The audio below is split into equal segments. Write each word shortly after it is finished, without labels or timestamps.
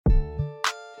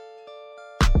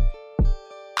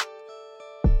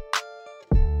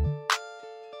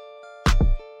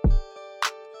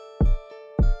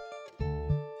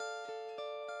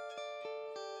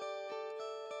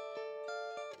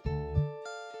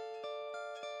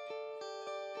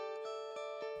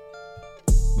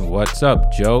What's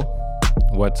up, Joe?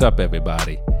 What's up,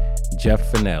 everybody?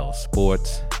 Jeff Fennell,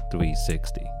 Sports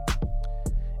 360.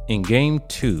 In Game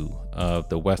 2 of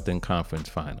the Western Conference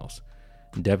Finals,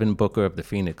 Devin Booker of the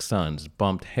Phoenix Suns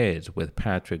bumped heads with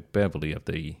Patrick Beverley of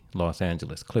the Los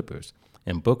Angeles Clippers,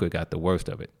 and Booker got the worst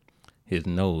of it. His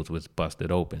nose was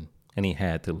busted open, and he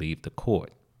had to leave the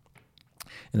court.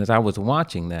 And as I was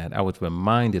watching that, I was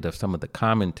reminded of some of the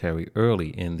commentary early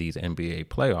in these NBA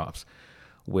playoffs,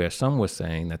 where some were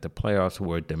saying that the playoffs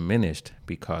were diminished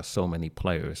because so many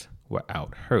players were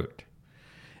out hurt.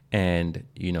 And,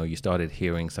 you started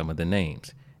hearing some of the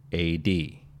names: AD,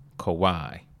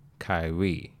 Kawhi,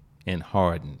 Kyrie, and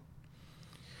Harden.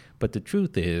 But the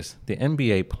truth is, the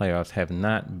NBA playoffs have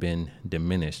not been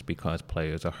diminished because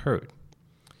players are hurt.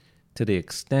 To the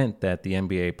extent that the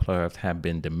NBA playoffs have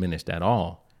been diminished at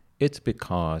all, it's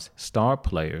because star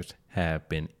players have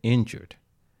been injured.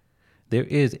 There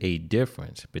is a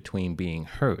difference between being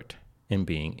hurt and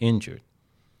being injured.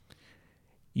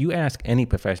 You ask any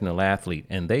professional athlete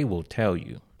and they will tell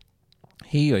you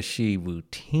he or she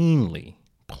routinely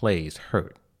plays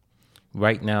hurt.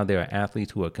 Right now, there are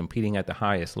athletes who are competing at the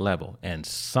highest level and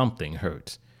something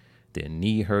hurts. Their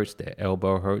knee hurts, their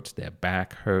elbow hurts, their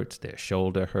back hurts, their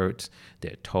shoulder hurts,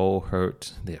 their toe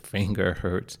hurts, their finger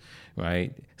hurts,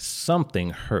 right?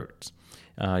 Something hurts.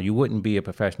 You wouldn't be a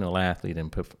professional athlete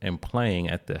and playing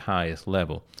at the highest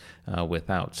level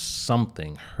without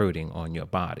something hurting on your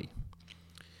body.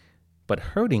 But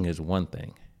hurting is one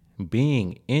thing.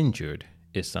 Being injured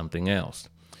is something else.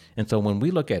 And so when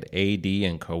we look at AD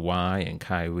and Kawhi and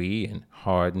Kyrie and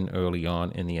Harden early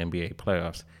on in the NBA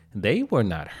playoffs, they were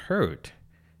not hurt.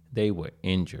 They were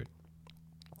injured.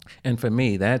 And for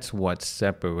me, that's what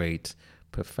separates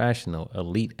professional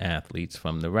elite athletes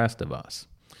from the rest of us.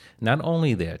 Not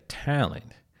only their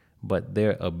talent, but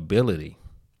their ability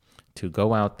to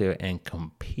go out there and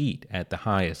compete at the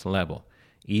highest level,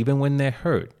 even when they're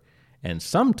hurt, and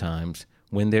sometimes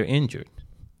when they're injured.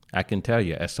 I can tell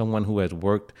you, as someone who has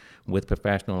worked with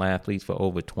professional athletes for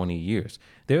over 20 years,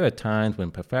 there are times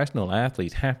when professional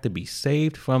athletes have to be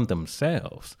saved from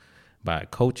themselves by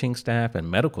coaching staff and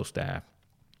medical staff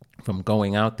from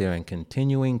going out there and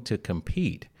continuing to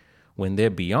compete when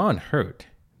they're beyond hurt.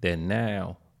 They're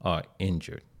now are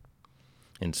injured.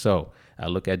 And so I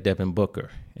look at Devin Booker,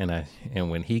 and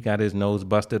when he got his nose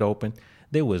busted open,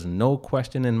 there was no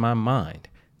question in my mind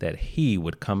that he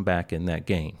would come back in that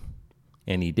game.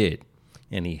 And he did.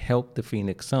 And he helped the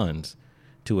Phoenix Suns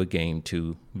to a Game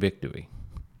 2 victory.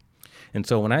 And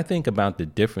so when I think about the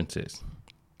differences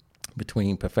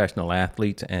between professional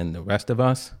athletes and the rest of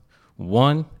us,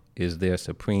 one is their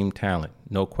supreme talent,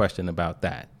 no question about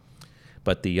that.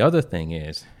 But the other thing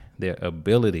is their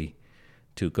ability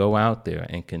to go out there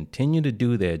and continue to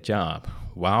do their job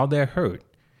while they're hurt,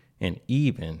 and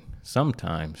even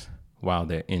sometimes while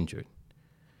they're injured.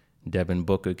 Devin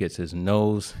Booker gets his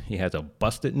nose, he has a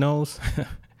busted nose,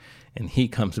 and he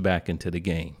comes back into the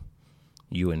game.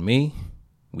 You and me,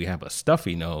 we have a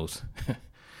stuffy nose,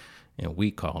 and we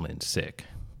call in sick.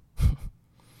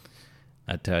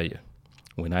 I tell you,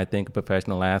 when I think of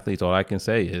professional athletes, all I can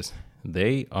say is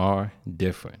they are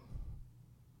different.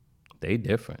 They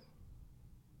different.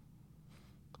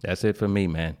 That's it for me,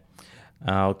 man.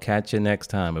 I'll catch you next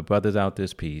time. My brother's out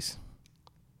this piece.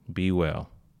 Be well.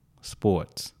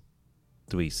 Sports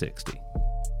 360.